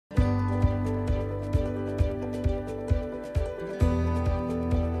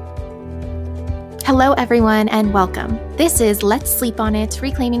Hello, everyone, and welcome. This is Let's Sleep on It,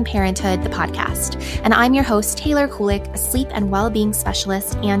 Reclaiming Parenthood, the podcast, and I'm your host, Taylor Kulik, a sleep and well-being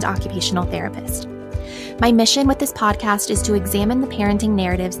specialist and occupational therapist. My mission with this podcast is to examine the parenting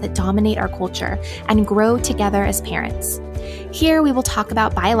narratives that dominate our culture and grow together as parents. Here, we will talk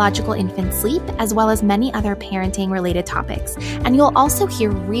about biological infant sleep, as well as many other parenting-related topics, and you'll also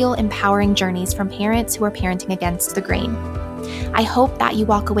hear real empowering journeys from parents who are parenting against the grain. I hope that you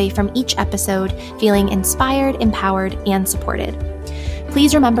walk away from each episode feeling inspired, empowered, and supported.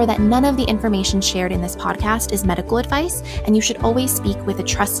 Please remember that none of the information shared in this podcast is medical advice, and you should always speak with a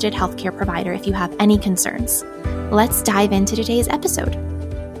trusted healthcare provider if you have any concerns. Let's dive into today's episode.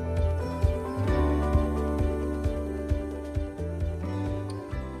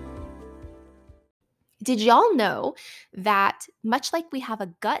 Did y'all know that much like we have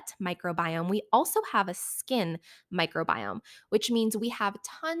a gut microbiome, we also have a skin microbiome, which means we have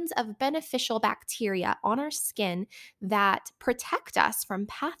tons of beneficial bacteria on our skin that protect us from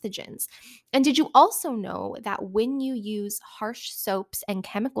pathogens. And did you also know that when you use harsh soaps and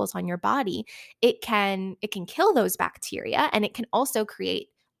chemicals on your body, it can kill those bacteria, and it can also create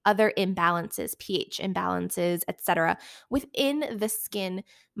other imbalances, pH imbalances, etc., within the skin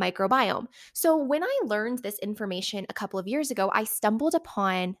microbiome. So when I learned this information a couple of years ago, I stumbled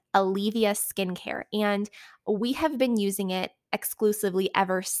upon Alivia skincare, and we have been using it exclusively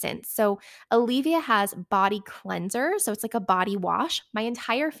ever since. So Alivia has body cleanser, so it's like a body wash. My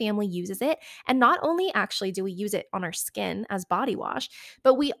entire family uses it, and not only actually do we use it on our skin as body wash,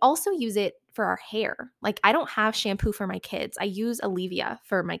 but we also use it for our hair. Like, I don't have shampoo for my kids. I use Alivia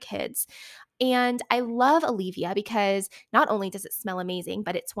for my kids. And I love Alivia because not only does it smell amazing,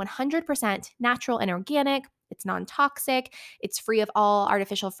 but it's 100% natural and organic. It's non-toxic. It's free of all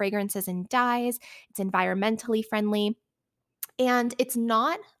artificial fragrances and dyes. It's environmentally friendly. And it's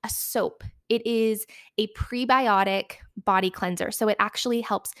not a soap. It is a prebiotic body cleanser. So it actually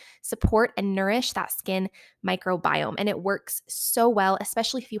helps support and nourish that skin microbiome. And it works so well,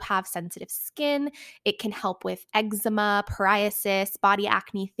 especially if you have sensitive skin. It can help with eczema, psoriasis, body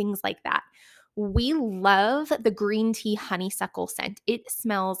acne, things like that. We love the green tea honeysuckle scent. It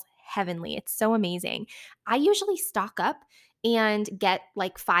smells heavenly. It's so amazing. I usually stock up and get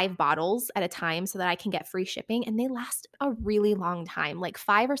like 5 bottles at a time so that I can get free shipping, and they last a really long time. Like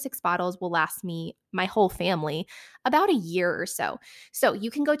 5 or 6 bottles will last me, my whole family, about a year or so. So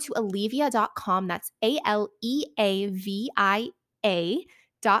you can go to alivia.com, that's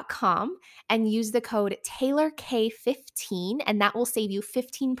ALEAVIA.com, and use the code TaylorK15, and that will save you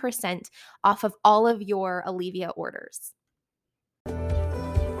 15% off of all of your Alivia orders.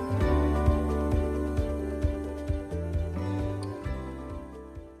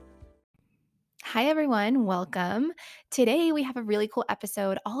 Hi, everyone. Welcome. Today, we have a really cool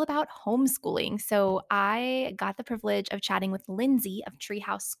episode all about homeschooling. So I got the privilege of chatting with Lyndsey of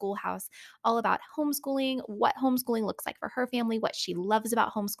Treehouse, Schoolhouse, all about homeschooling, what homeschooling looks like for her family, what she loves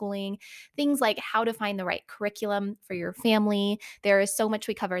about homeschooling, things like how to find the right curriculum for your family. There is so much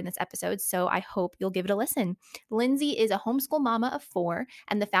we cover in this episode, so I hope you'll give it a listen. Lyndsey is a homeschool mama of 4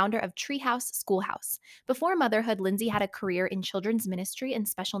 and the founder of Treehouse, Schoolhouse. Before motherhood, Lyndsey had a career in children's ministry and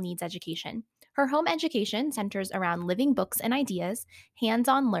special needs education. Her home education centers around living books and ideas,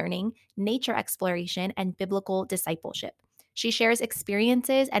 hands-on learning, nature exploration, and biblical discipleship. She shares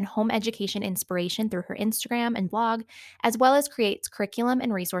experiences and home education inspiration through her Instagram and blog, as well as creates curriculum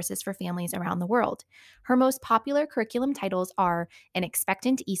and resources for families around the world. Her most popular curriculum titles are An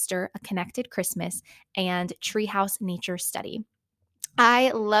Expectant Easter, A Connected Christmas, and Treehouse Nature Study.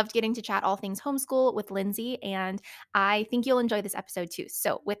 I loved getting to chat all things homeschool with Lyndsey, and I think you'll enjoy this episode too.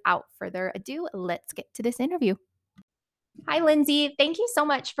 So without further ado, let's get to this interview. Hi, Lyndsey. Thank you so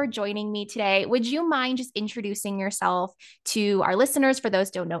much for joining me today. Would you mind just introducing yourself to our listeners for those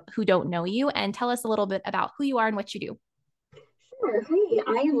who don't know you, and tell us a little bit about who you are and what you do? Sure. Hey,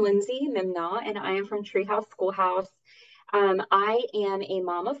 I am Lyndsey Mimna, and I am from Treehouse Schoolhouse. I am a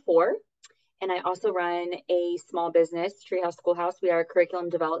mom of 4. And I also run a small business, Treehouse Schoolhouse. We are a curriculum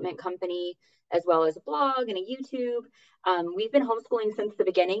development company, as well as a blog and a YouTube. We've been homeschooling since the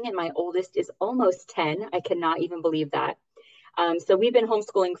beginning, and my oldest is almost 10. I cannot even believe that. So we've been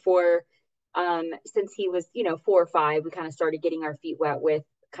homeschooling for since he was, 4 or 5. We kind of started getting our feet wet with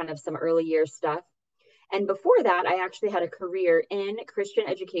kind of some early year stuff. And before that, I actually had a career in Christian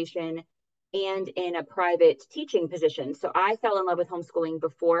education and in a private teaching position. So I fell in love with homeschooling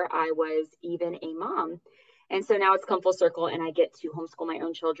before I was even a mom. And so now it's come full circle, and I get to homeschool my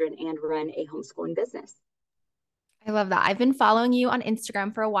own children and run a homeschooling business. I love that. I've been following you on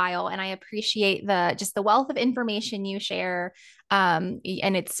Instagram for a while and I appreciate the just the wealth of information you share. And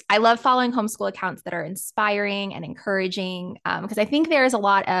I love following homeschool accounts that are inspiring and encouraging because I think there is a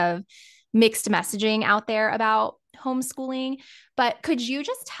lot of mixed messaging out there about homeschooling. But could you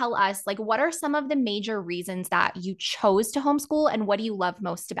just tell us, like, what are some of the major reasons that you chose to homeschool and what do you love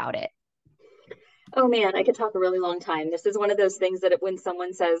most about it? Oh man, I could talk a really long time. This is one of those things that when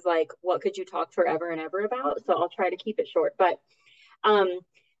someone says like, "What could you talk forever and ever about?" So I'll try to keep it short. But um,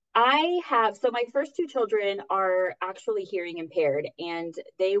 I have so my first two children are actually hearing impaired, and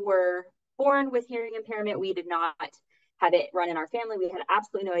they were born with hearing impairment. We did not have it run in our family. We had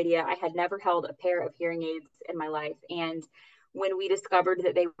absolutely no idea. I had never held a pair of hearing aids in my life, and when we discovered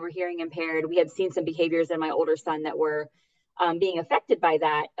that they were hearing impaired, we had seen some behaviors in my older son that were being affected by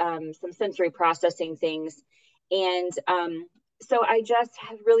that, some sensory processing things. And so I just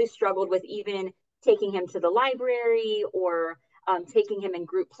have really struggled with even taking him to the library or taking him in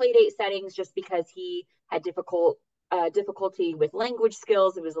group play date settings just because he had difficulty with language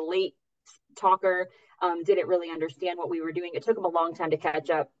skills. It was a late talker, didn't really understand what we were doing. It took him a long time to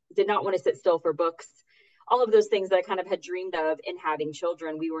catch up, did not want to sit still for books. All of those things that I kind of had dreamed of in having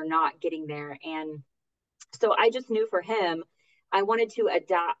children, we were not getting there. And so I just knew for him, I wanted to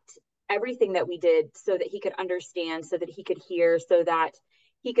adapt everything that we did so that he could understand, so that he could hear, so that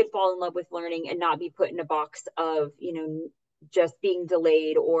he could fall in love with learning and not be put in a box of, just being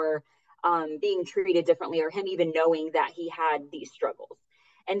delayed or being treated differently or him even knowing that he had these struggles.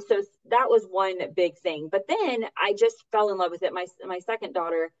 And so that was one big thing. But then I just fell in love with it. My second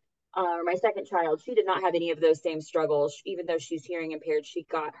daughter, my second child, she did not have any of those same struggles. Even though she's hearing impaired, she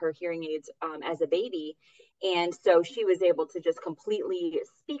got her hearing aids as a baby. And so she was able to just completely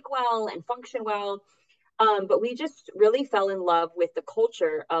speak well and function well. But we just really fell in love with the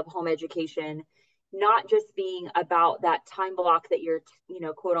culture of home education, not just being about that time block that you're,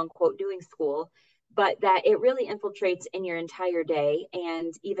 quote unquote, doing school, but that it really infiltrates in your entire day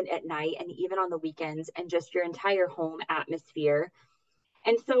and even at night and even on the weekends and just your entire home atmosphere.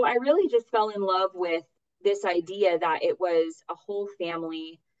 And so I really just fell in love with this idea that it was a whole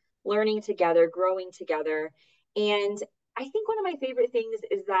family learning together, growing together. And I think one of my favorite things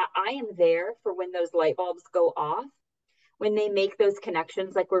is that I am there for when those light bulbs go off, when they make those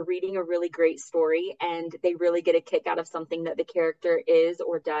connections, like we're reading a really great story and they really get a kick out of something that the character is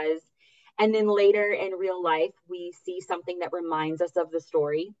or does. And then later in real life, we see something that reminds us of the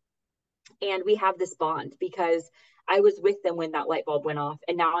story and we have this bond because I was with them when that light bulb went off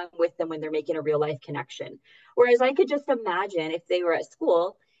and now I'm with them when they're making a real life connection. Whereas I could just imagine if they were at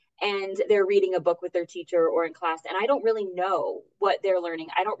school and they're reading a book with their teacher or in class and I don't really know what they're learning,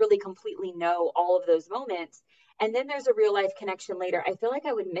 I don't really completely know all of those moments, and then there's a real life connection later, I feel like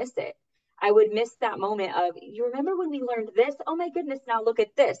I would miss it. I would miss that moment of, you remember when we learned this? Oh my goodness, now look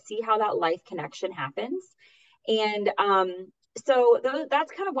at this. See how that life connection happens. And so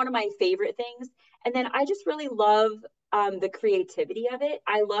that's kind of one of my favorite things. And then I just really love the creativity of it.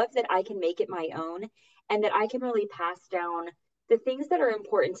 I love that I can make it my own and that I can really pass down the things that are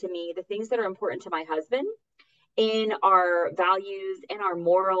important to me, the things that are important to my husband, in our values, in our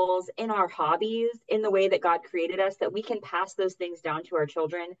morals, in our hobbies, in the way that God created us, that we can pass those things down to our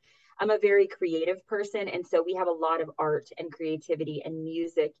children. I'm a very creative person, and so we have a lot of art and creativity and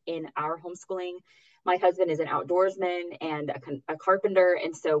music in our homeschooling. My husband is an outdoorsman and a carpenter,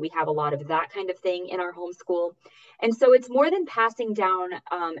 and so we have a lot of that kind of thing in our homeschool. And so it's more than passing down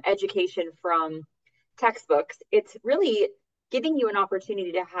education from textbooks. It's really giving you an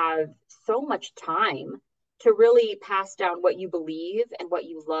opportunity to have so much time to really pass down what you believe and what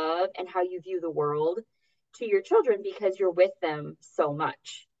you love and how you view the world to your children because you're with them so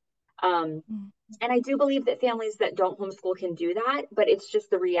much. Um, Mm. and I do believe that families that don't homeschool can do that, but it's just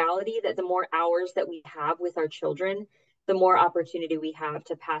the reality that the more hours that we have with our children, the more opportunity we have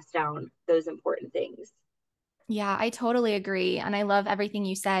to pass down those important things. Yeah, I totally agree. And I love everything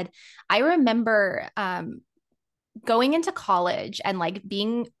you said. I remember going into college and like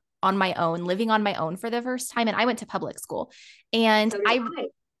being on my own, living on my own for the first time. And I went to public school. And So did I.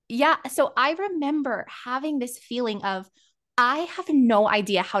 yeah, so I remember having this feeling of, I have no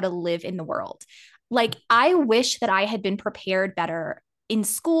idea how to live in the world. Like, I wish that I had been prepared better in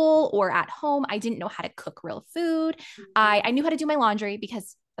school or at home. I didn't know how to cook real food. I knew how to do my laundry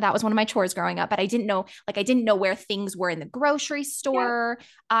because That was one of my chores growing up, but I didn't know where things were in the grocery Yeah, store.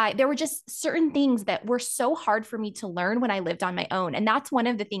 There were just certain things that were so hard for me to learn when I lived on my own. And that's one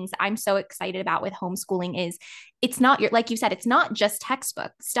of the things that I'm so excited about with homeschooling is it's not your, like you said, it's not just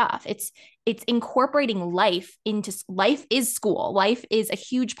textbook stuff. It's incorporating life into life is school. Life is a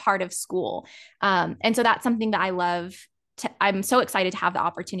huge part of school. And so that's something that I love. I'm so excited to have the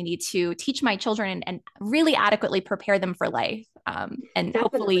opportunity to teach my children and really adequately prepare them for life. And definitely.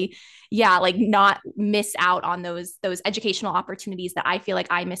 hopefully, yeah, like not miss out on those educational opportunities that I feel like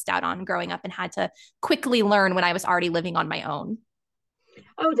I missed out on growing up and had to quickly learn when I was already living on my own.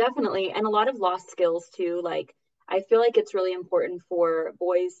 Oh, definitely. And a lot of lost skills too. Like, I feel like it's really important for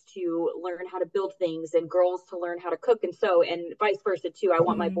boys to learn how to build things and girls to learn how to cook and sew, and vice versa too. I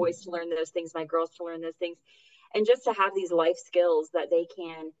want my Mhm. boys to learn those things, my girls to learn those things, and just to have these life skills that they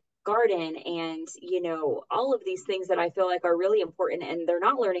can garden and, all of these things that I feel like are really important, and they're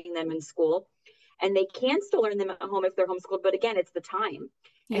not learning them in school. And they can still learn them at home if they're homeschooled, but again, it's the time.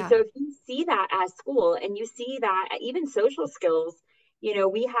 And Yeah. so if you see that as school and you see that even social skills,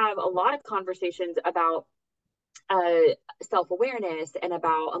 we have a lot of conversations about uh, self-awareness and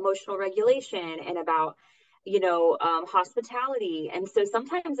about emotional regulation and about hospitality. And so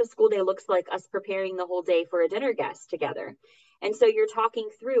sometimes a school day looks like us preparing the whole day for a dinner guest together. And so you're talking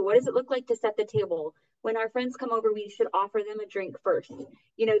through, what does it look like to set the table? When our friends come over, we should offer them a drink first.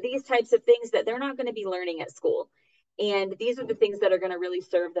 These types of things that they're not going to be learning at school. And these are the things that are going to really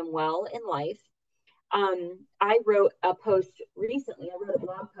serve them well in life. I wrote a post recently. I wrote a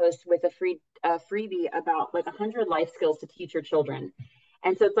blog post with a freebie about like 100 life skills to teach your children.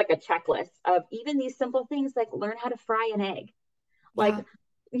 And so it's like a checklist of even these simple things like learn how to fry an egg, like,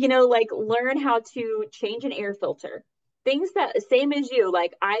 Yeah. like learn how to change an air filter. Things that same as you,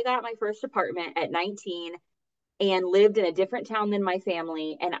 like I got my first apartment at 19 and lived in a different town than my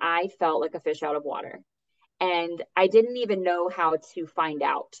family, and I felt like a fish out of water, and I didn't even know how to find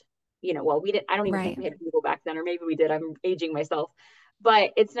out. Well, we didn't. I don't even think Right. we had Google back then, or maybe we did. I'm aging myself,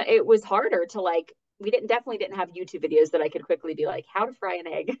 but it was harder to like. We definitely didn't have YouTube videos that I could quickly be like how to fry an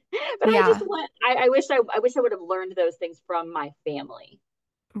egg. But I just Yeah. want. I wish I would have learned those things from my family.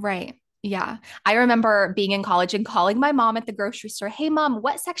 Right. Yeah. I remember being in college and calling my mom at the grocery store, "Hey mom,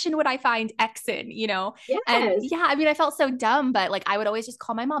 what section would I find X in?" And Yes, yeah, I mean, I felt so dumb, but like I would always just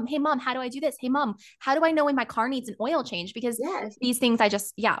call my mom, "Hey mom, how do I do this? Hey mom, how do I know when my car needs an oil change?" Because yes, these things I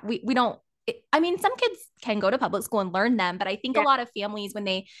just, yeah, we don't I mean, some kids can go to public school and learn them, but I think a yeah, lot of families,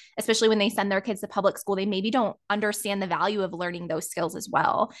 especially when they send their kids to public school, they maybe don't understand the value of learning those skills as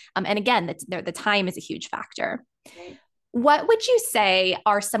well. And again, the time is a huge factor. right. What would you say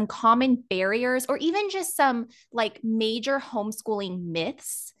are some common barriers or even just some like major homeschooling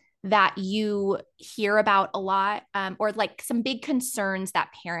myths that you hear about a lot, or like some big concerns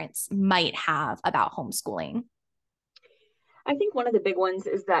that parents might have about homeschooling? I think one of the big ones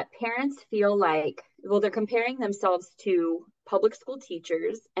is that parents feel like, well, they're comparing themselves to public school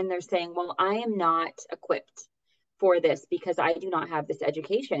teachers and they're saying, well, I am not equipped for this because I do not have this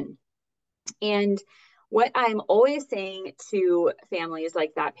education. And what I'm always saying to families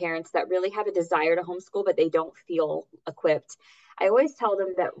like that, parents that really have a desire to homeschool, but they don't feel equipped, I always tell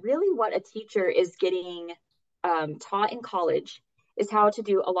them that really what a teacher is getting taught in college is how to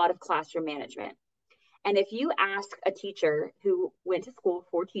do a lot of classroom management. And if you ask a teacher who went to school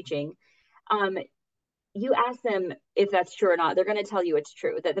for teaching, um, you ask them if that's true or not, they're going to tell you it's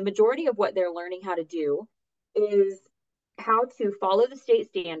true, that the majority of what they're learning how to do is how to follow the state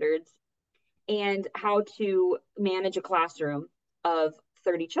standards and how to manage a classroom of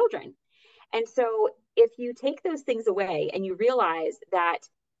 30 children. And so if you take those things away and you realize that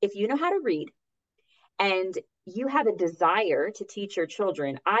if you know how to read and you have a desire to teach your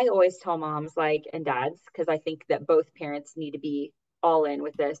children, I always tell moms like and dads, because I think that both parents need to be all in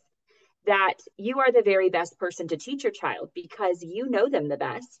with this, that you are the very best person to teach your child because you know them the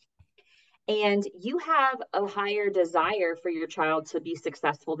best and you have a higher desire for your child to be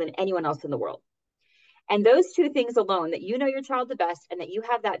successful than anyone else in the world. And those two things alone, that you know your child the best and that you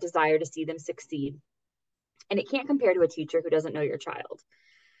have that desire to see them succeed, and it can't compare to a teacher who doesn't know your child.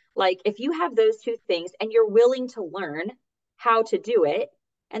 Like if you have those two things and you're willing to learn how to do it,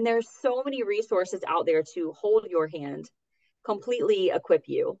 and there's so many resources out there to hold your hand, completely equip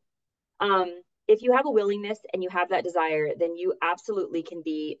you. If you have a willingness and you have that desire, then you absolutely can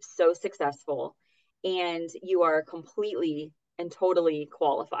be so successful and you are completely and totally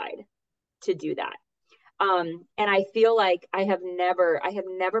qualified to do that. And I feel like I have never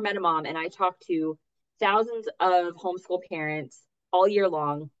met a mom, and I talk to thousands of homeschool parents all year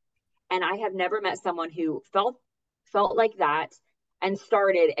long, and I have never met someone who felt like that and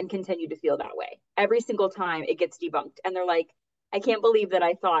started and continued to feel that way. Every single time it gets debunked. And they're like, I can't believe that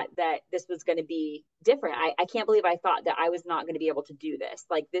I thought that this was going to be different. I can't believe I thought that I was not going to be able to do this.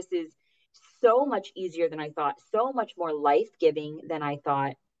 Like, this is so much easier than I thought, so much more life giving than I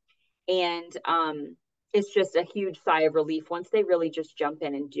thought. And it's just a huge sigh of relief once they really just jump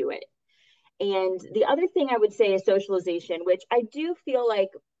in and do it. And the other thing I would say is socialization, which I do feel like,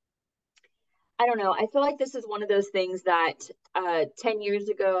 I don't know, I feel like this is one of those things that 10 years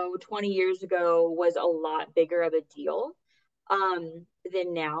ago, 20 years ago was a lot bigger of a deal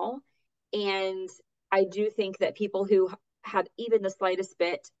than now. And I do think that people who have even the slightest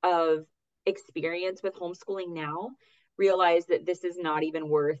bit of experience with homeschooling now realize that this is not even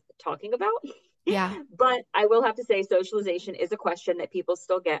worth talking about. Yeah. But I will have to say, socialization is a question that people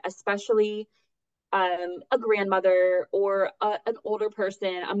still get, especially a grandmother or an older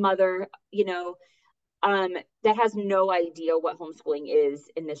person, a mother, that has no idea what homeschooling is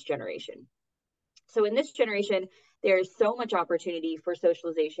in this generation. So in this generation, there's so much opportunity for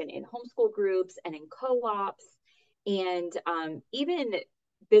socialization in homeschool groups and in co-ops, and even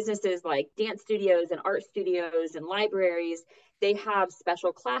businesses like dance studios and art studios and libraries. They have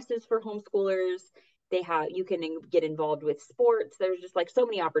special classes for homeschoolers. You can get involved with sports. There's just like so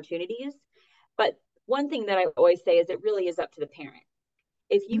many opportunities. But one thing that I always say is it really is up to the parent.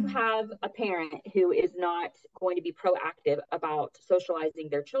 If you have a parent who is not going to be proactive about socializing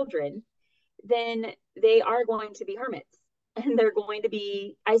their children, then they are going to be hermits and they're going to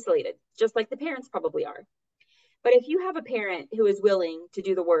be isolated, just like the parents probably are. But if you have a parent who is willing to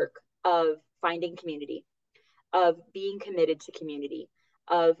do the work of finding community, of being committed to community,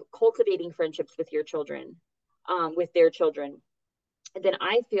 of cultivating friendships with your children, with their children, then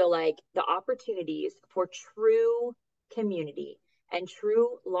I feel like the opportunities for true community and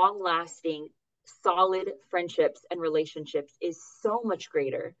true, long lasting, solid friendships and relationships is so much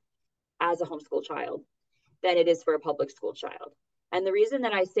greater as a homeschool child than it is for a public school child. And the reason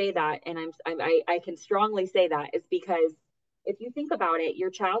that I say that, and I can strongly say that, is because if you think about it, your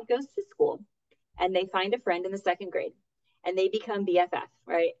child goes to school and they find a friend in the second grade and they become BFF,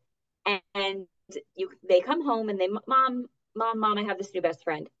 right? And they come home and mom, I have this new best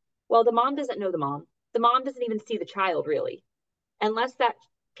friend. Well, the mom doesn't know the mom. The mom doesn't even see the child really, unless that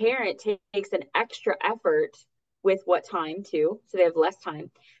parent takes an extra effort with what time too, so they have less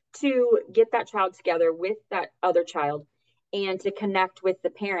time to get that child together with that other child and to connect with the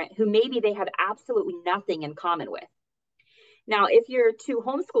parent who maybe they have absolutely nothing in common with. Now, if you're two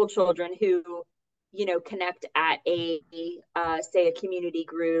homeschool children who, connect at say a community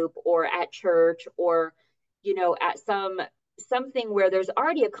group or at church or, at something where there's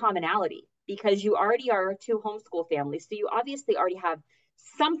already a commonality because you already are two homeschool families. So you obviously already have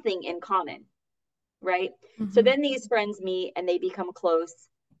something in common, right? So then these friends meet and they become close.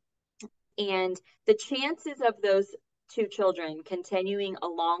 And the chances of those two children continuing a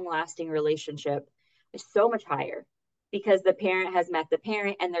long lasting relationship is so much higher because the parent has met the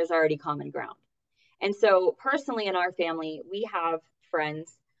parent and there's already common ground. And so personally in our family, we have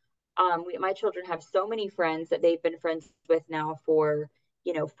friends. My children have so many friends that they've been friends with now for,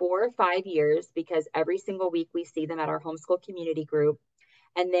 4 or 5 years because every single week we see them at our homeschool community group.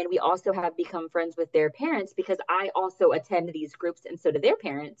 And then we also have become friends with their parents because I also attend these groups and so do their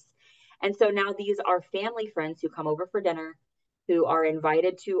parents. And so now these are family friends who come over for dinner, who are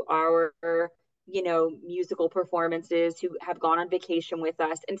invited to our, musical performances, who have gone on vacation with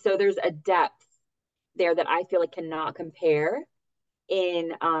us. And so there's a depth there that I feel like cannot compare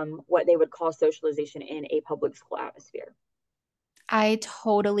in what they would call socialization in a public school atmosphere. I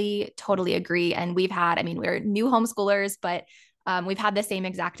totally, totally agree. And we're new homeschoolers, but we've had the same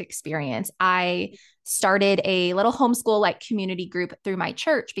exact experience. I started a little homeschool like community group through my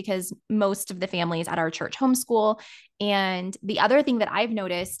church because most of the families at our church homeschool. And the other thing that I've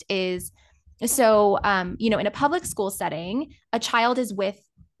noticed is in a public school setting, a child is with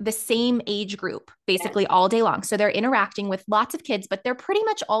the same age group basically all day long. So they're interacting with lots of kids, but they're pretty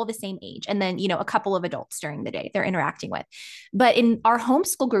much all the same age. And then, a couple of adults during the day they're interacting with. But in our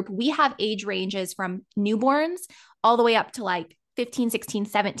homeschool group, we have age ranges from newborns all the way up to like 15, 16,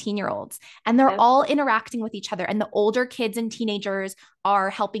 17-year-olds. And they're all interacting with each other. And the older kids and teenagers are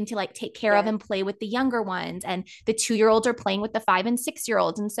helping to like take care of and play with the younger ones. And the 2-year-olds are playing with the 5 and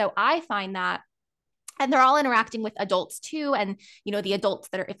 6-year-olds. And so I find that and they're all interacting with adults too. And, the adults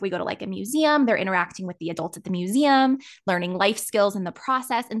that are, if we go to like a museum, they're interacting with the adults at the museum, learning life skills in the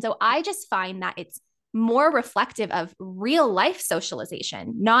process. And so I just find that it's more reflective of real life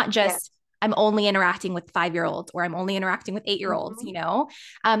socialization, not just I'm only interacting with 5-year-olds or I'm only interacting with 8-year-olds,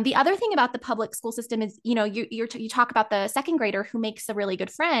 Mhm. The other thing about the public school system is, you talk about the second grader who makes a really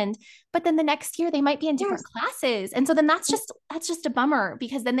good friend, but then the next year they might be in different Yes. classes. And so then that's just a bummer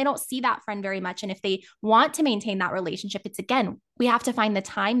because then they don't see that friend very much. And if they want to maintain that relationship, it's again, we have to find the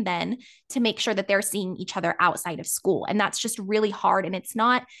time then to make sure that they're seeing each other outside of school. And that's just really hard. And it's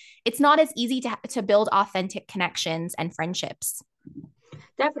not as easy to build authentic connections and friendships.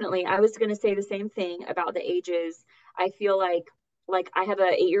 Definitely. I was going to say the same thing about the ages. I feel like I have a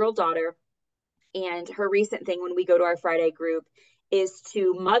 8-year-old daughter, and her recent thing when we go to our Friday group is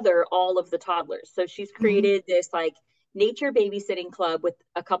to mother all of the toddlers. So she's Mhm. created this like nature babysitting club with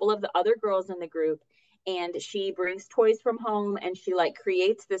a couple of the other girls in the group, and she brings toys from home and she like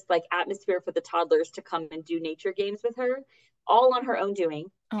creates this like atmosphere for the toddlers to come and do nature games with her, all on her own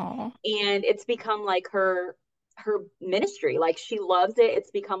doing. Oh, And it's become like her ministry. Like she loves it. It's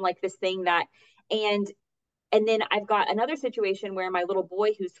become like this thing that and and then I've got another situation where my little boy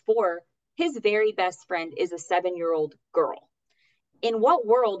who's 4, his very best friend is a 7-year-old girl. In what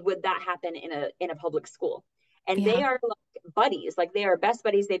world would that happen in a public school? And they yeah. are like buddies, like they are best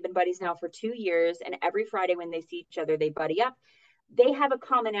buddies. They've been buddies now for 2 years, and every Friday when they see each other, they buddy up. They have a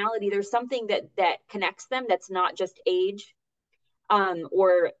commonality. There's something that connects them that's not just age,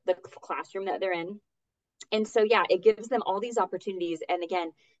 or the classroom that they're in. And so yeah, it gives them all these opportunities. And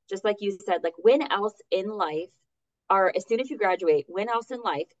again, just like you said, like when else in life are, as soon as you graduate, when else in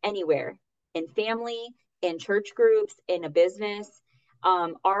life, anywhere, in family, in church groups, in a business,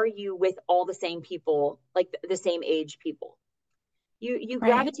 are you with all the same people, like the same age people? You Right.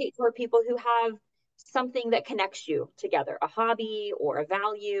 gravitate toward people who have something that connects you together, a hobby or a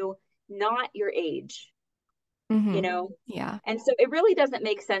value, not your age, you Hmm. know? Yeah. And so it really doesn't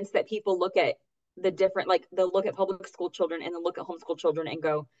make sense that people look at the different, like they'll look at public school children and they'll look at homeschool children and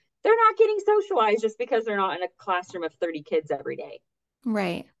go, they're not getting socialized just because they're not in a classroom of 30 kids every day.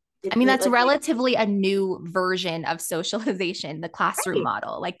 Right. I It, mean, it that's like makes relatively a new version of socialization, the classroom right.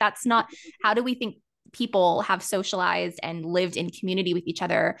 model. Like, that's not how do we think people have socialized and lived in community with each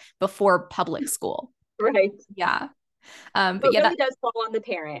other before public school? Right. Yeah. So But it yeah, really does fall on the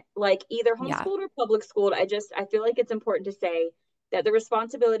parent, like either yeah, homeschooled or public schooled. I feel like it's important to say that the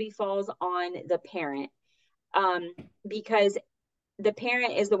responsibility falls on the parent, um, because the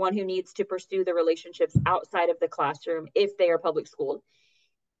parent is the one who needs to pursue the relationships outside of the classroom if they are public schooled.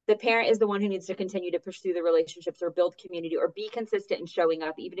 The parent is the one who needs to continue to pursue the relationships or build community or be consistent in showing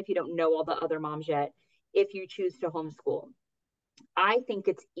up, even if you don't know all the other moms yet, if you choose to homeschool. I think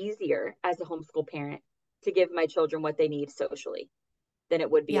it's easier as a homeschool parent to give my children what they need socially than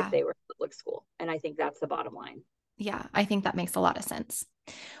it would be if yeah, they were in public school. And I think that's the bottom line. yeah. I think that makes a lot of sense.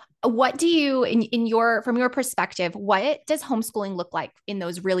 What do you, in your, from your perspective, what does homeschooling look like in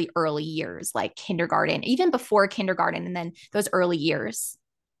those really early years, like kindergarten, even before kindergarten, and then those early years?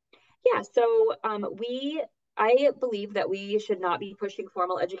 Yeah, so I believe that we should not be pushing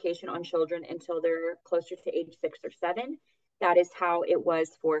formal education on children until they're closer to age 6 or 7. That is how it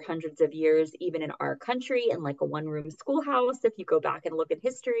was for hundreds of years, even in our country, in like a one-room schoolhouse. If you go back and look at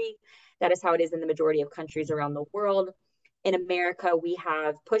history, that is how it is in the majority of countries around the world. In America, we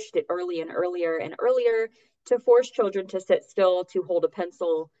have pushed it early and earlier and earlier to force children to sit still, to hold a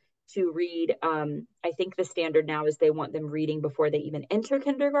pencil, to read. I think the standard now is they want them reading before they even enter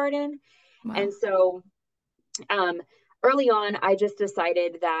kindergarten. Wow. And so um, early on, I just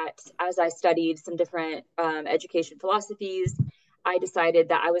decided that as I studied some different education philosophies, I decided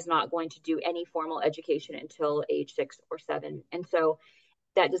that I was not going to do any formal education until age 6 or 7. And so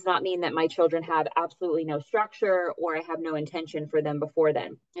that does not mean that my children have absolutely no structure or I have no intention for them before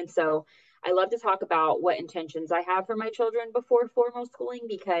then. And so I love to talk about what intentions I have for my children before formal schooling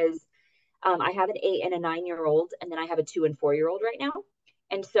because I have an 8 and a 9-year-old, and then I have a 2 and 4-year-old right now.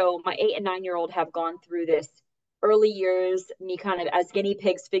 And so my 8 and 9-year-old have gone through this early years, me kind of as guinea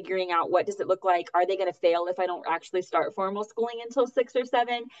pigs figuring out what does it look like? Are they going to fail if I don't actually start formal schooling until 6 or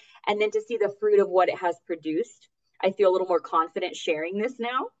 7? And then to see the fruit of what it has produced, I feel a little more confident sharing this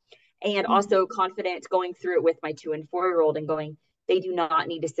now. And Mhm. also confident going through it with my 2 and 4-year-old and going, they do not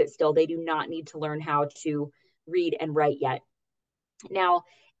need to sit still. They do not need to learn how to read and write yet. Now,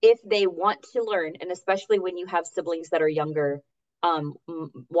 if they want to learn, and especially when you have siblings that are younger,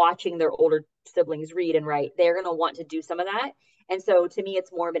 watching their older siblings read and write, they're going to want to do some of that. And so to me,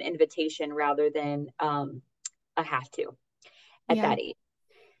 it's more of an invitation rather than a have to at Yeah. that age.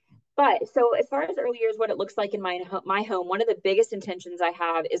 But so as far as early years, what it looks like in my home, one of the biggest intentions I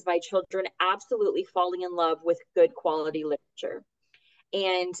have is my children absolutely falling in love with good quality literature.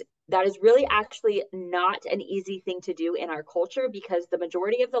 And that is really actually not an easy thing to do in our culture because the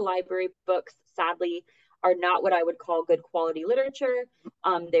majority of the library books, sadly, are not what I would call good quality literature.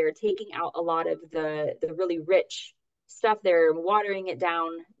 They're taking out a lot of the really rich stuff. They're watering it down.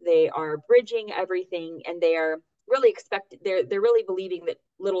 They are bridging everything, and they are really they're really believing that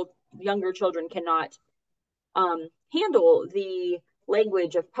little younger children cannot handle the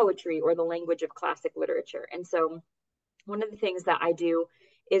language of poetry or the language of classic literature. And so one of the things that I do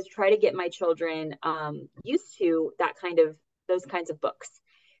is try to get my children used to those kinds of books.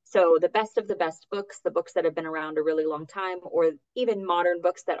 So the best of the best books, the books that have been around a really long time, or even modern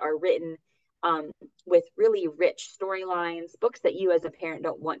books that are written with really rich storylines, books that you as a parent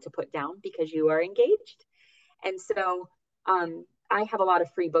don't want to put down because you are engaged. And so I have a lot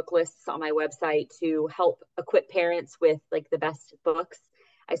of free book lists on my website to help equip parents with like the best books.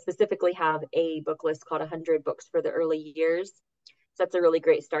 I specifically have a book list called 100 Books for the Early Years. So that's a really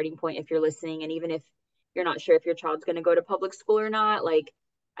great starting point if you're listening. And even if you're not sure if your child's going to go to public school or not, like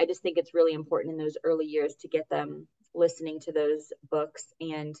I just think it's really important in those early years to get them listening to those books.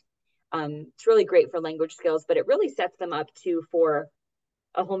 And it's really great for language skills, but it really sets them up too for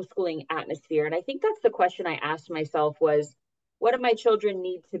a homeschooling atmosphere. And I think that's the question I asked myself was, what do my children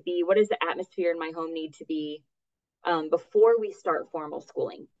need to be? What does the atmosphere in my home need to be before we start formal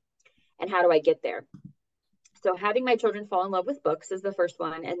schooling? And how do I get there? So having my children fall in love with books is the first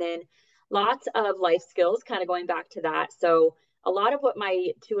one. And then lots of life skills, kind of going back to that. So a lot of what my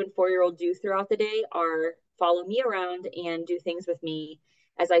 2 and 4-year-old do throughout the day are follow me around and do things with me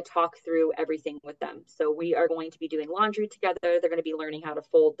as I talk through everything with them. So we are going to be doing laundry together. They're going to be learning how to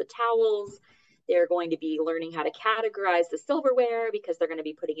fold the towels. They're going to be learning how to categorize the silverware because they're going to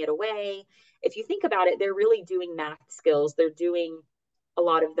be putting it away. If you think about it, they're really doing math skills. They're doing a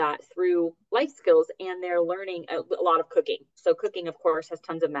lot of that through life skills, and they're learning a lot of cooking. So cooking, of course, has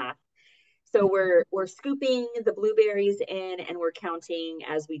tons of math. So we're scooping the blueberries in and we're counting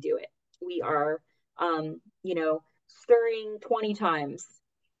as we do it. We are, stirring 20 times.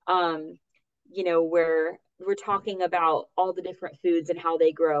 Um, we're talking about all the different foods and how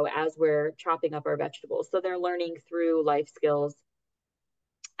they grow as we're chopping up our vegetables. So they're learning through life skills.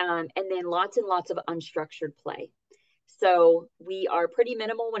 And then lots and lots of unstructured play. So we are pretty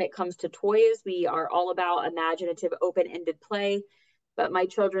minimal when it comes to toys. We are all about imaginative, open-ended play. But my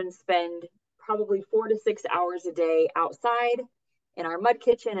children spend probably 4 to 6 hours a day outside in our mud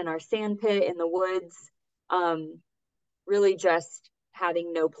kitchen, in our sand pit, in the woods, really just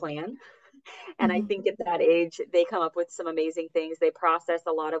having no plan. And I Mm-hmm. think at that age, they come up with some amazing things. They process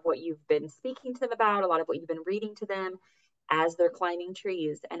a lot of what you've been speaking to them about, a lot of what you've been reading to them as they're climbing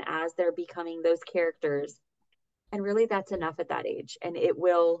trees and as they're becoming those characters. And really that's enough at that age. And it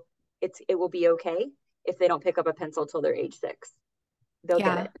will be okay if they don't pick up a pencil till they're age 6. They'll get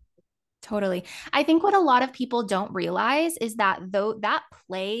Yeah. it. Totally. I think what a lot of people don't realize is that though that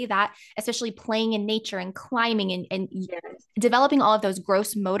play, that especially playing in nature and climbing and Yes. developing all of those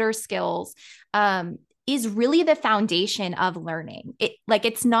gross motor skills, is really the foundation of learning.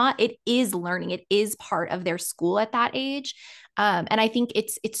 It's not, it is learning. It is part of their school at that age. And I think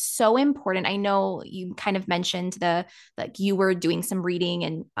it's so important. I know you kind of mentioned like you were doing some reading,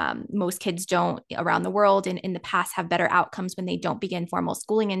 and most kids don't around the world and in the past have better outcomes when they don't begin formal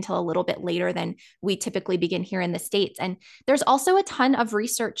schooling until a little bit later than we typically begin here in the States. And there's also a ton of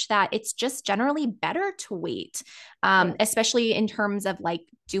research that it's just generally better to wait, Yeah. especially in terms of like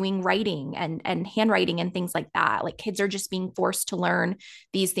doing writing and handwriting and things like that. Like kids are just being forced to learn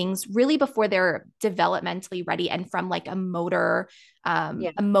these things really before they're developmentally ready and from like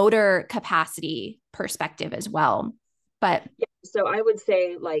Yeah. a motor capacity perspective as well. But Yeah. So I would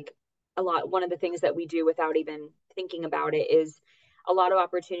say like one of the things that we do without even thinking about it is a lot of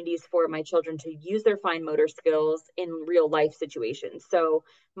opportunities for my children to use their fine motor skills in real life situations. So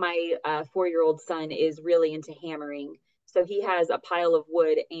my 4-year-old son is really into hammering. So he has a pile of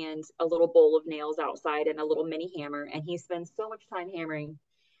wood and a little bowl of nails outside and a little mini hammer, and he spends so much time hammering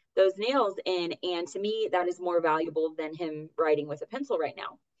those nails in. And to me, that is more valuable than him writing with a pencil right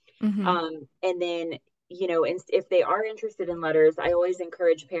now. mhm, And then, if they are interested in letters, I always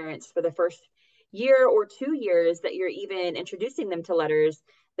encourage parents for the first year or 2 years that you're even introducing them to letters,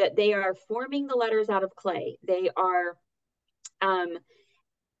 that they are forming the letters out of clay. They are, um,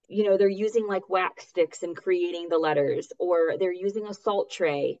 they're using like wax sticks and creating the letters, or they're using a salt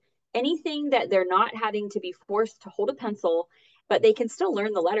tray, anything that they're not having to be forced to hold a pencil, but they can still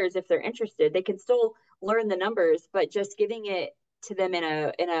learn the letters if they're interested. They can still learn the numbers, but just giving it to them in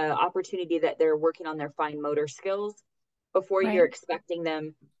a opportunity that they're working on their fine motor skills before you're right, expecting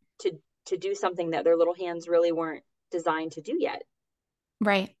them to to do something that their little hands really weren't designed to do yet.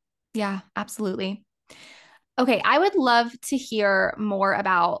 right. Yeah, absolutely. Okay, I would love to hear more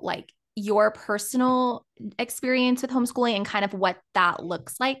about like your personal experience with homeschooling and kind of what that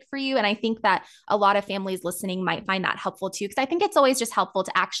looks like for you. And I think that a lot of families listening might find that helpful too, because I think it's always just helpful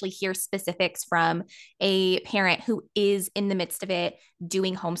to actually hear specifics from a parent who is in the midst of it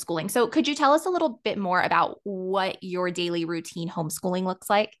doing homeschooling. So, could you tell us a little bit more about what your daily routine homeschooling looks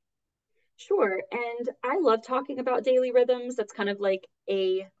like? Sure. And I love talking about daily rhythms. That's kind of like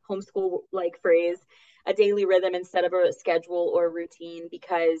a homeschool like phrase, a daily rhythm instead of a schedule or routine,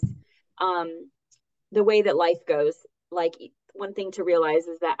 because um, the way that life goes, like one thing to realize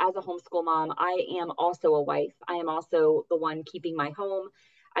is that as a homeschool mom, I am also a wife. I am also the one keeping my home.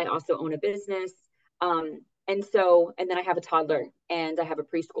 I also own a business. And then I have a toddler and I have a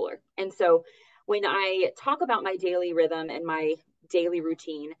preschooler. And so when I talk about my daily rhythm and my daily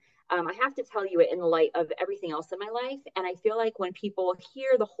routine, I have to tell you it in light of everything else in my life. And I feel like when people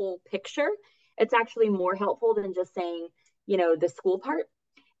hear the whole picture, it's actually more helpful than just saying, the school part,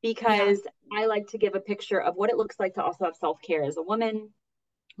 Yeah. because I like to give a picture of what it looks like to also have self care as a woman,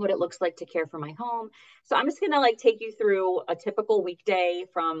 what it looks like to care for my home. So I'm just going to like take you through a typical weekday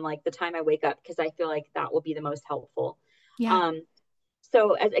from like the time I wake up, because I feel like that will be the most helpful. Yeah. Um,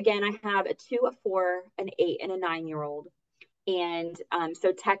 so as again, I have a 2, a 4, an 8, and a 9-year old. And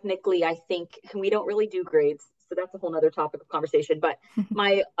so technically, I think we don't really do grades. So that's a whole nother topic of conversation. But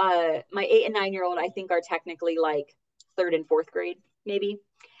my 8 and 9-year old, I think, are technically like third and fourth grade, maybe.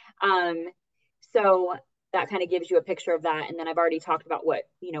 Um, so that kind of gives you a picture of that. And then I've already talked about what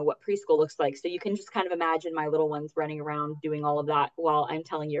preschool looks like. So you can just kind of imagine my little ones running around doing all of that while I'm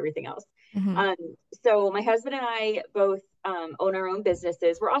telling you everything else. Hmm. Um, so my husband and I both own our own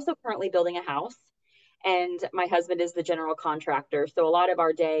businesses. We're also currently building a house, and my husband is the general contractor. So a lot of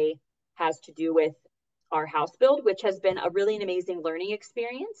our day has to do with our house build, which has been a really an amazing learning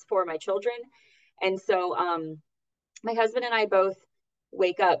experience for my children. And so my husband and I both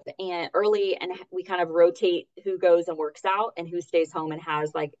wake up and early, and we kind of rotate who goes and works out and who stays home and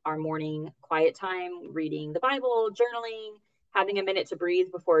has like our morning quiet time, reading the Bible, journaling, having a minute to breathe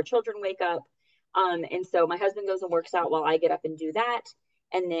before our children wake up. And so my husband goes and works out while I get up and do that.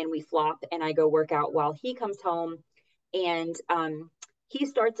 And then we flop and I go work out while he comes home. And he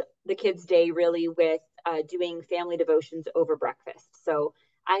starts the kids' day really with doing family devotions over breakfast. So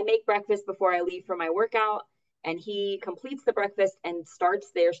I make breakfast before I leave for my workout, and he completes the breakfast and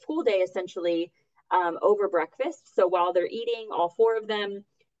starts their school day essentially over breakfast. So while they're eating, all four of them,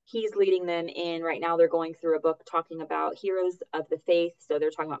 he's leading them in. Right now, they're going through a book talking about heroes of the faith. So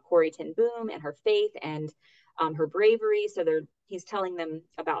they're talking about Corrie ten Boom and her faith and her bravery. So he's telling them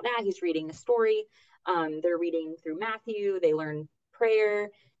about that. He's reading the story. They're reading through Matthew. They learn prayer.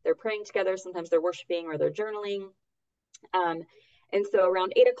 They're praying together. Sometimes they're worshiping or they're journaling. Um, and so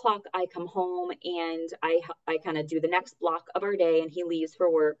around 8 o'clock, I come home and I kind of do the next block of our day, and he leaves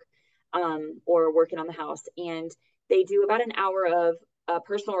for work or working on the house. And they do about an hour of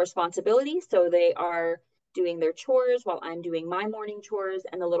personal responsibility. So they are doing their chores while I'm doing my morning chores,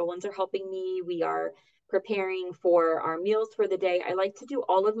 and the little ones are helping me. We are preparing for our meals for the day. I like to do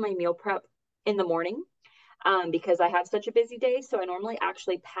all of my meal prep in the morning because I have such a busy day. So I normally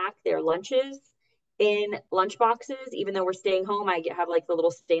actually pack their lunches in lunch boxes. Even though we're staying home, have like the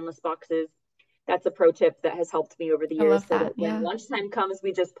little stainless boxes. That's a pro tip that has helped me over the I years, love so that. that when Yeah. lunchtime comes,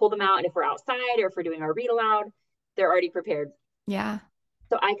 we just pull them out. And if we're outside or if we're doing our read aloud, they're already prepared. Yeah.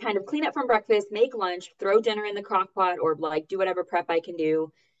 So I kind of clean up from breakfast, make lunch, throw dinner in the crock pot, or like do whatever prep I can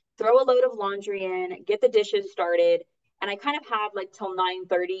do, throw a load of laundry in, get the dishes started. And I kind of have like till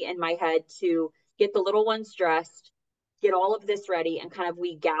 9:30 in my head to get the little ones dressed, get all of this ready, and kind of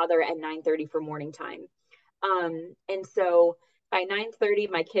we gather at 9:30 for morning time. And so by 9:30,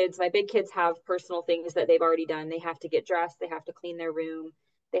 my big kids have personal things that they've already done. They have to get dressed, they have to clean their room,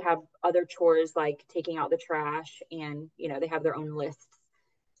 they have other chores like taking out the trash, and they have their own lists.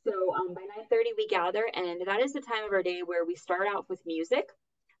 So by 9:30 we gather, and that is the time of our day where we start out with music.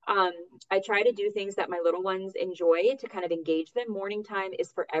 Um, I try to do things that my little ones enjoy to kind of engage them. Morning time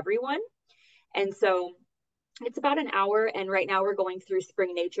is for everyone, and so it's about an hour. And right now we're going through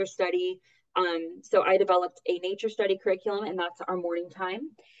spring nature study. So I developed a nature study curriculum, and that's our morning time.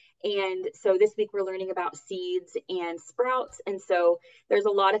 And so this week we're learning about seeds and sprouts. And so there's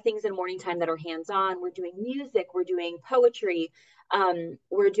a lot of things in morning time that are hands-on. We're doing music, we're doing poetry,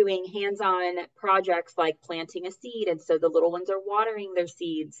 we're doing hands-on projects like planting a seed. And so the little ones are watering their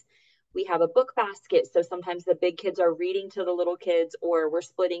seeds. We have a book basket. So sometimes the big kids are reading to the little kids, or we're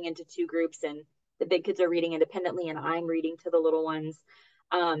splitting into two groups, and the big kids are reading independently and I'm reading to the little ones.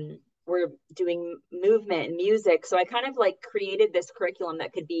 we're doing movement and music. So I kind of like created this curriculum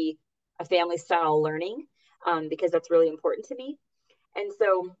that could be a family style learning, because that's really important to me. And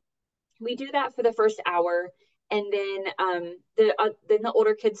so we do that for the first hour. And then the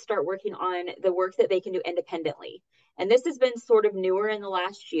older kids start working on the work that they can do independently. And this has been sort of newer in the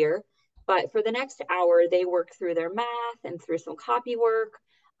last year, but for the next hour, they work through their math and through some copy work,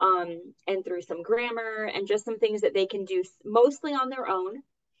 and through some grammar and just some things that they can do mostly on their own.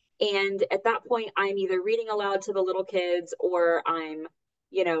 And at that point, I'm either reading aloud to the little kids or I'm,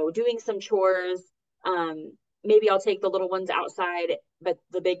 doing some chores. Um, Maybe I'll take the little ones outside, but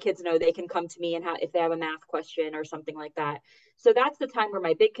the big kids know they can come to me and if they have a math question or something like that. So that's the time where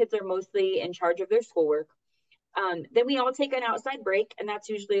my big kids are mostly in charge of their schoolwork. Then we all take an outside break, and that's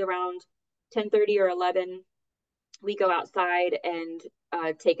usually around 10:30 or 11. We go outside and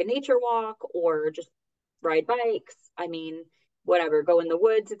take a nature walk or just ride bikes. I mean, whatever, go in the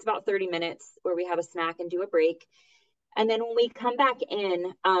woods. It's about 30 minutes where we have a snack and do a break. And then when we come back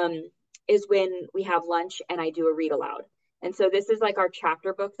in, is when we have lunch and I do a read aloud. And so this is like our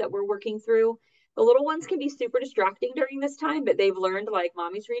chapter book that we're working through. The little ones can be super distracting during this time, but they've learned like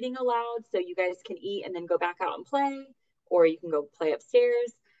mommy's reading aloud. So you guys can eat and then go back out and play, or you can go play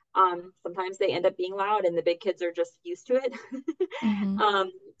upstairs. Sometimes they end up being loud and the big kids are just used to it. Mm-hmm.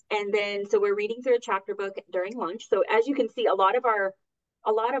 And then, so we're reading through a chapter book during lunch. So as you can see, a lot of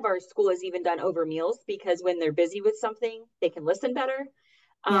our school is even done over meals, because when they're busy with something, they can listen better.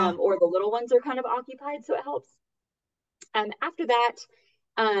 Yeah. Or the little ones are kind of occupied, so it helps. After that,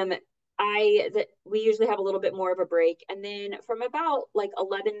 um, we usually have a little bit more of a break, and then from about like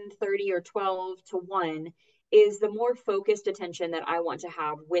 11:30 or 12 to 1 is the more focused attention that I want to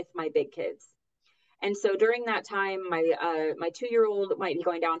have with my big kids. And so during that time, my 2-year-old might be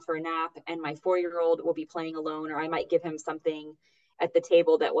going down for a nap, and my 4-year-old will be playing alone, or I might give him something at the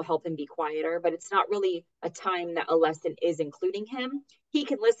table that will help him be quieter. But it's not really a time that a lesson is including him. He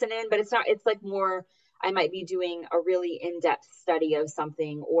can listen in, but it's not. It's like more. I might be doing a really in-depth study of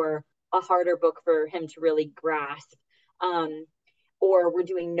something, or a harder book for him to really grasp. Um, or we're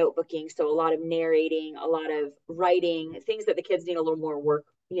doing notebooking, so a lot of narrating, a lot of writing, things that the kids need a little more work,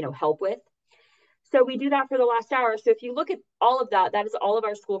 help with. So we do that for the last hour. So if you look at all of that, that is all of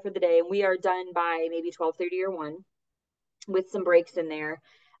our school for the day. And we are done by maybe 12:30 or 1 with some breaks in there.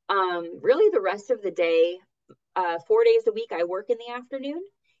 Really the rest of the day, 4 days a week, I work in the afternoon.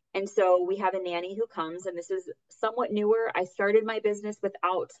 And so we have a nanny who comes, and this is somewhat newer. I started my business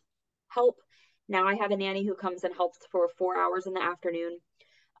without help. Now I have a nanny who comes and helps for 4 hours in the afternoon.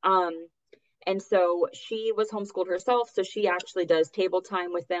 Um, and so she was homeschooled herself. So she actually does table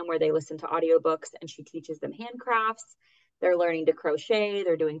time with them where they listen to audiobooks, and she teaches them handcrafts. They're learning to crochet.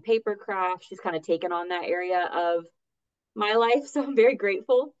 They're doing paper crafts. She's kind of taken on that area of my life. So I'm very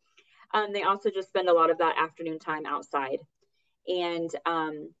grateful. They also just spend a lot of that afternoon time outside. And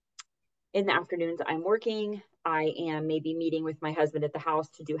in the afternoons, I'm working. I am maybe meeting with my husband at the house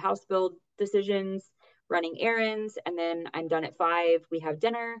to do house build decisions, running errands. And then I'm done at 5. We have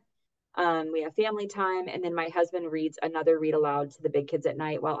dinner. We have family time, and then my husband reads another read aloud to the big kids at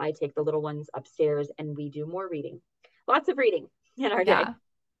night while I take the little ones upstairs and we do more reading. Lots of reading in our day. Yeah.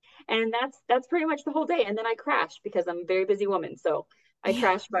 And that's pretty much the whole day. And then I crash because I'm a very busy woman. So I Yeah.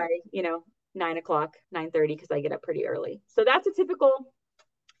 crash by, 9 o'clock, 9:30, because I get up pretty early. So that's a typical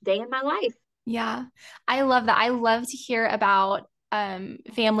day in my life. Yeah, I love that. I love to hear about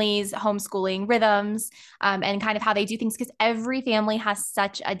families, homeschooling rhythms, and kind of how they do things, because every family has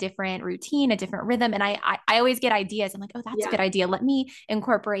such a different routine, a different rhythm. And I always get ideas. I'm like, oh, that's a Yeah. good idea. Let me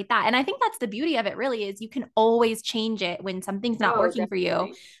incorporate that. And I think that's the beauty of it, really, is you can always change it when something's not Oh, working for you,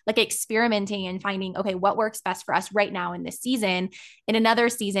 definitely. like experimenting and finding, okay, what works best for us right now in this season. In another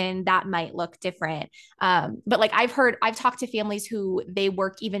season, that might look different. But like I've talked to families who they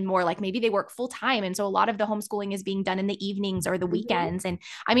work even more, like maybe they work full time. And so a lot of the homeschooling is being done in the evenings or the Mm-hmm. weekends. And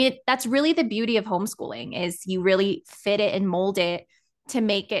I mean, that's really the beauty of homeschooling, is you really fit it and mold it to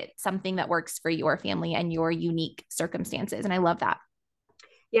make it something that works for your family and your unique circumstances. And I love that.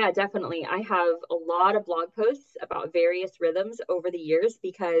 Yeah, definitely. I have a lot of blog posts about various rhythms over the years,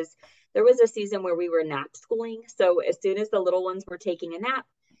 because there was a season where we were nap schooling. So as soon as the little ones were taking a nap,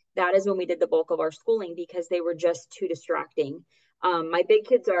 that is when we did the bulk of our schooling, because they were just too distracting. My big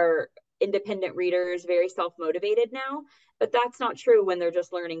kids are independent readers, very self-motivated now, but that's not true when they're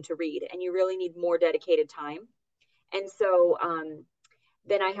just learning to read, and you really need more dedicated time. And so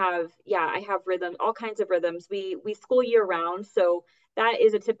then I have rhythm, all kinds of rhythms. We school year round, so that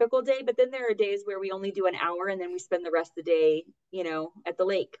is a typical day. But then there are days where we only do an hour, and then we spend the rest of the day, at the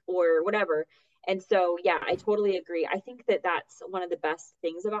lake or whatever. And so, yeah, I totally agree. I think that that's one of the best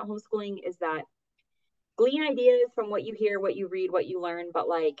things about homeschooling is that glean ideas from what you hear, what you read, what you learn, but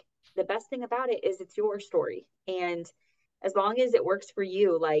like the best thing about it is it's your story. And as long as it works for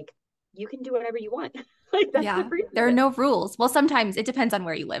you, like you can do whatever you want. Like that's the Yeah, freedom there of are it. no rules. Well, sometimes it depends on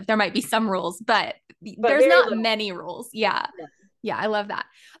where you live. There might be some rules, but But there's very not little. many rules. Yeah. No. Yeah, I love that.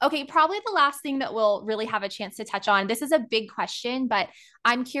 Okay, probably the last thing that we'll really have a chance to touch on. This is a big question, but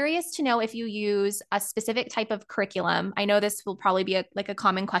I'm curious to know if you use a specific type of curriculum. I know this will probably be like a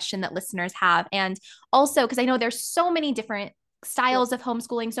common question that listeners have. And also, because I know there's so many different Yep. styles of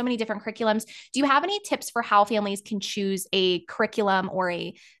homeschooling, so many different curriculums. Do you have any tips for how families can choose a curriculum or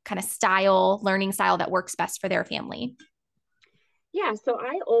a kind of style, learning style that works best for their family? Yeah, so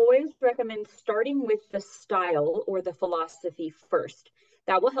I always recommend starting with the style or the philosophy first.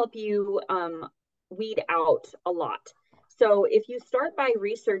 That will help you weed out a lot. So if you start by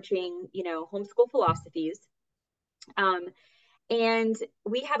researching, homeschool philosophies, um, and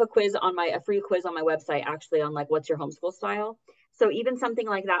we have a free quiz on my website actually on like what's your homeschool style. So even something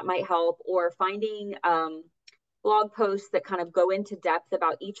like that might help, or finding blog posts that kind of go into depth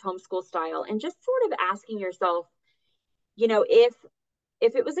about each homeschool style and just sort of asking yourself,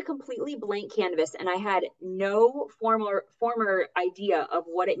 if it was a completely blank canvas and I had no former idea of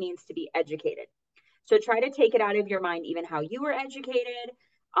what it means to be educated. So try to take it out of your mind, even how you were educated,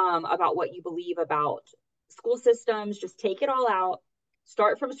 about what you believe about school systems. Just take it all out,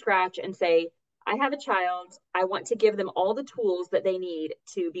 start from scratch, and say, I have a child. I want to give them all the tools that they need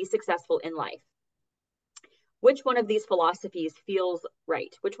to be successful in life. Which one of these philosophies feels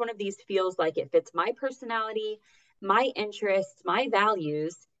right? Which one of these feels like it fits my personality, my interests, my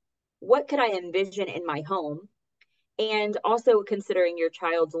values? What could I envision in my home? And also considering your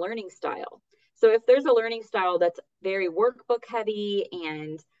child's learning style. So if there's a learning style that's very workbook heavy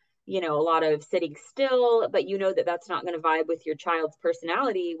and a lot of sitting still, but you know that that's not going to vibe with your child's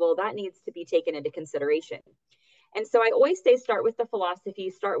personality, well, that needs to be taken into consideration. And so I always say start with the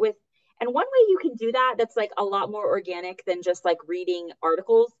philosophy, and one way you can do that that's like a lot more organic than just like reading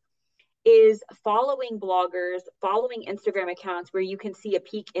articles is following bloggers, following Instagram accounts where you can see a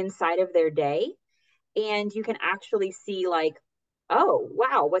peek inside of their day and you can actually see like, oh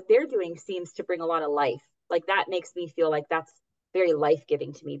wow, what they're doing seems to bring a lot of life. Like that makes me feel like that's very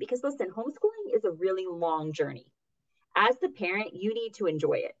life-giving to me, because listen, homeschooling is a really long journey. As the parent, you need to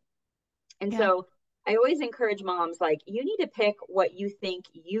enjoy it. And Yeah. so I always encourage moms, like, you need to pick what you think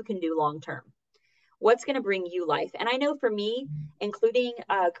you can do long term, what's going to bring you life. And I know for me, including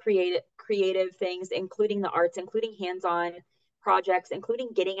creative things, including the arts, including hands-on projects, including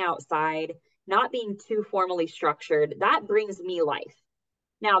getting outside, not being too formally structured, that brings me life.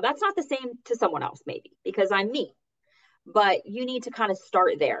 Now, that's not the same to someone else, maybe, because I'm me, but you need to kind of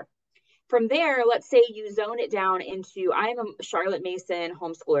start there. From there, let's say you zone it down into, I'm a Charlotte Mason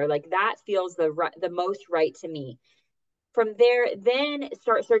homeschooler, like that feels the most right to me. From there, then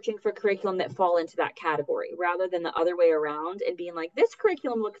start searching for curriculum that fall into that category rather than the other way around and being like, this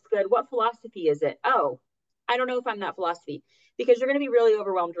curriculum looks good. What philosophy is it? Oh, I don't know if I'm that philosophy, because you're going to be really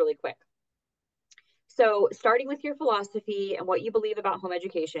overwhelmed really quick. So starting with your philosophy and what you believe about home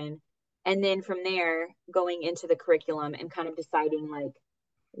education, and then from there going into the curriculum and kind of deciding like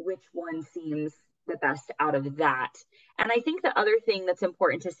which one seems the best out of that. And I think the other thing that's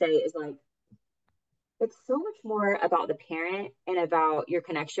important to say is like, it's so much more about the parent and about your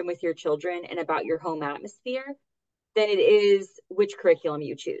connection with your children and about your home atmosphere than it is which curriculum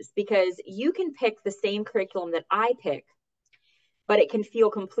you choose. Because you can pick the same curriculum that I pick, but it can feel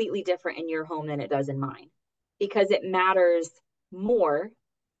completely different in your home than it does in mine, because it matters more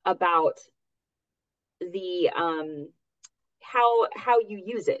about the how you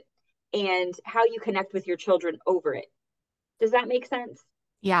use it and how you connect with your children over it. Does that make sense?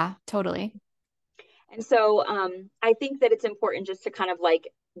 Yeah, totally. And so I think that it's important just to kind of like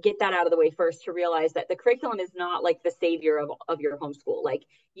get that out of the way first, to realize that the curriculum is not like the savior of your homeschool. Like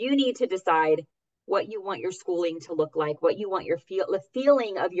you need to decide what you want your schooling to look like, what you want the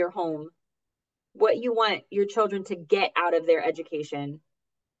feeling of your home, what you want your children to get out of their education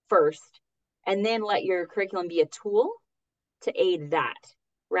first, and then let your curriculum be a tool to aid that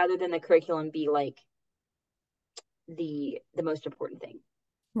rather than the curriculum be like the most important thing.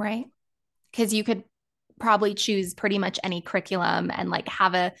 Right. Because you could probably choose pretty much any curriculum and like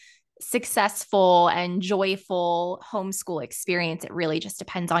have a successful and joyful homeschool experience. It really just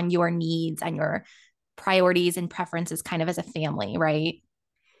depends on your needs and your priorities and preferences kind of as a family, right?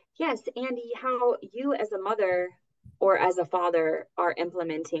 Yes, and how you as a mother or as a father are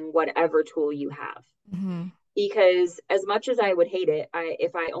implementing whatever tool you have. Mm-hmm. because as much as I would hate it,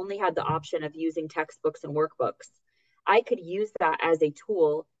 if I only had the option of using textbooks and workbooks, I could use that as a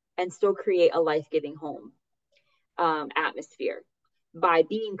tool and still create a life-giving home atmosphere by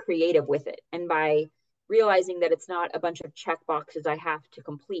being creative with it and by realizing that it's not a bunch of check boxes I have to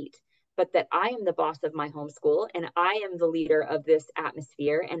complete, but that I am the boss of my homeschool and I am the leader of this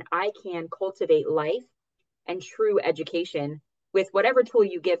atmosphere, and I can cultivate life and true education with whatever tool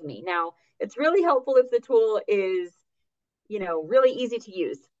you give me. Now, it's really helpful if the tool is, really easy to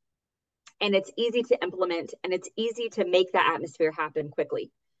use and it's easy to implement and it's easy to make that atmosphere happen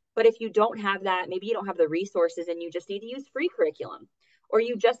quickly. But if you don't have that, maybe you don't have the resources and you just need to use free curriculum or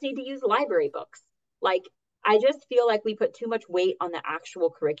you just need to use library books. Like, I just feel like we put too much weight on the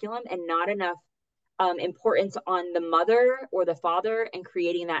actual curriculum and not enough importance on the mother or the father and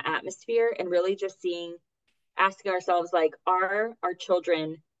creating that atmosphere, and really just asking ourselves, like, are our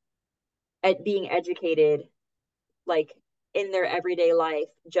children at being educated, like, in their everyday life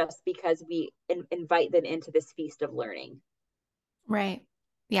just because we invite them into this feast of learning? Right.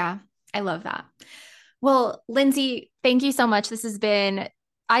 Yeah. I love that. Well, Lyndsey, thank you so much. This has been,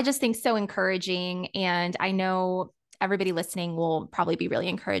 I just think, so encouraging. And I know everybody listening will probably be really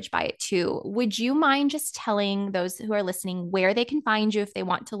encouraged by it too. Would you mind just telling those who are listening where they can find you if they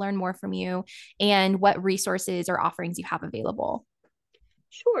want to learn more from you and what resources or offerings you have available?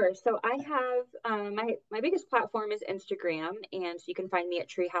 Sure. So I have my biggest platform is Instagram, and so you can find me at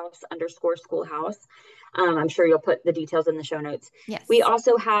Treehouse_Schoolhouse. I'm sure you'll put the details in the show notes. We Yes.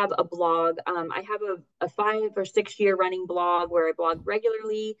 also have a blog. I have a 5 or 6 year running blog where I blog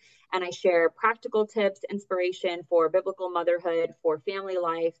regularly, and I share practical tips, inspiration for biblical motherhood, for family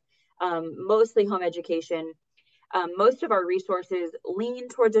life, mostly home education. Most of our resources lean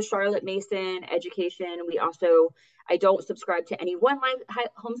towards a Charlotte Mason education. I don't subscribe to any one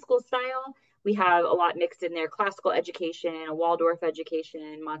homeschool style. We have a lot mixed in there: classical education, a Waldorf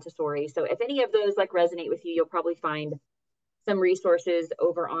education, Montessori. So if any of those like resonate with you, you'll probably find some resources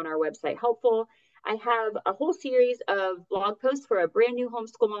over on our website helpful. I have a whole series of blog posts for a brand new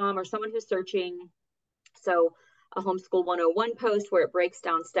homeschool mom or someone who's searching. So a homeschool 101 post where it breaks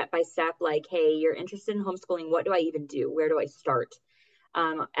down step by step, like, hey, you're interested in homeschooling. What do I even do? Where do I start?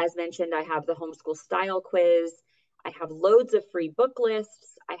 As mentioned, I have the homeschool style quiz. I have loads of free book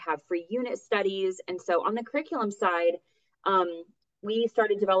lists. I have free unit studies. And so on the curriculum side, we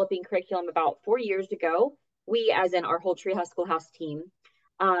started developing curriculum about 4 years ago. We, as in our whole Treehouse Schoolhouse team.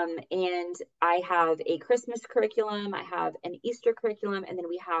 And I have a Christmas curriculum. I have an Easter curriculum. And then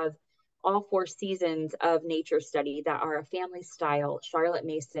we have all 4 seasons of nature study that are a family style Charlotte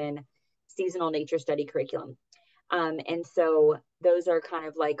Mason seasonal nature study curriculum. And so those are kind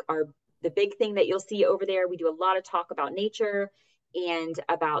of like the big thing that you'll see over there. We do a lot of talk about nature and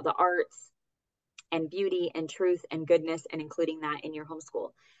about the arts and beauty and truth and goodness, and including that in your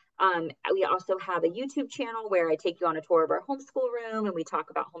homeschool. We also have a YouTube channel where I take you on a tour of our homeschool room and we talk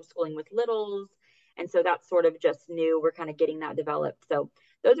about homeschooling with littles. And so that's sort of just new. We're kind of getting that developed. So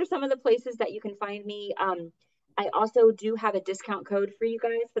those are some of the places that you can find me. I also do have a discount code for you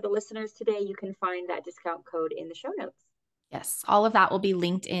guys, for the listeners today. You can find that discount code in the show notes. Yes, all of that will be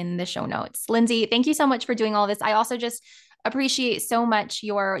linked in the show notes. Lyndsey, thank you so much for doing all this. I also just appreciate so much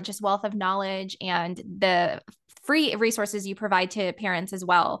your just wealth of knowledge and the free resources you provide to parents as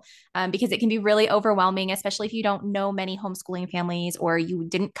well, because it can be really overwhelming, especially if you don't know many homeschooling families or you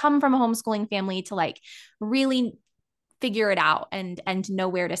didn't come from a homeschooling family to like really figure it out and know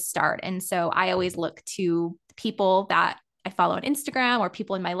where to start. And so I always look to people that I follow on Instagram or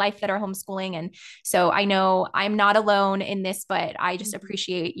people in my life that are homeschooling. And so I know I'm not alone in this, but I just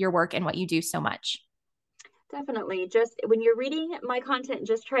appreciate your work and what you do so much. Definitely. Just when you're reading my content,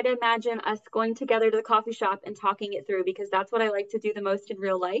 just try to imagine us going together to the coffee shop and talking it through, because that's what I like to do the most in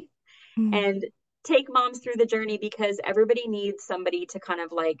real life. And take moms through the journey, because everybody needs somebody to kind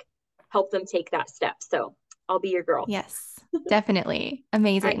of like help them take that step. So I'll be your girl. Yes, definitely.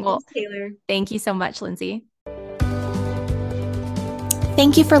 Amazing. All right, well, thanks, Taylor. Thank you so much, Lyndsey.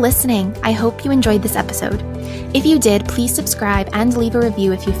 Thank you for listening. I hope you enjoyed this episode. If you did, please subscribe and leave a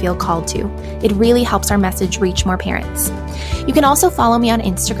review if you feel called to. It really helps our message reach more parents. You can also follow me on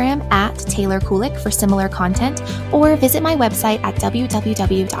Instagram at Taylor Kulik for similar content, or visit my website at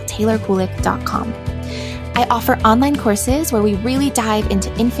www.taylorkulik.com. I offer online courses where we really dive into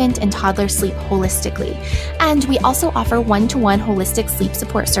infant and toddler sleep holistically. And we also offer one-to-one holistic sleep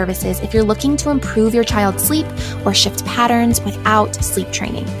support services if you're looking to improve your child's sleep or shift patterns without sleep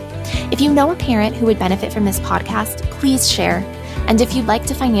training. If you know a parent who would benefit from this podcast, please share. And if you'd like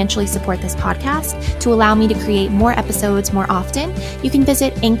to financially support this podcast to allow me to create more episodes more often, you can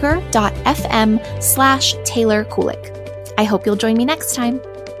visit anchor.fm/Taylor Kulik. I hope you'll join me next time.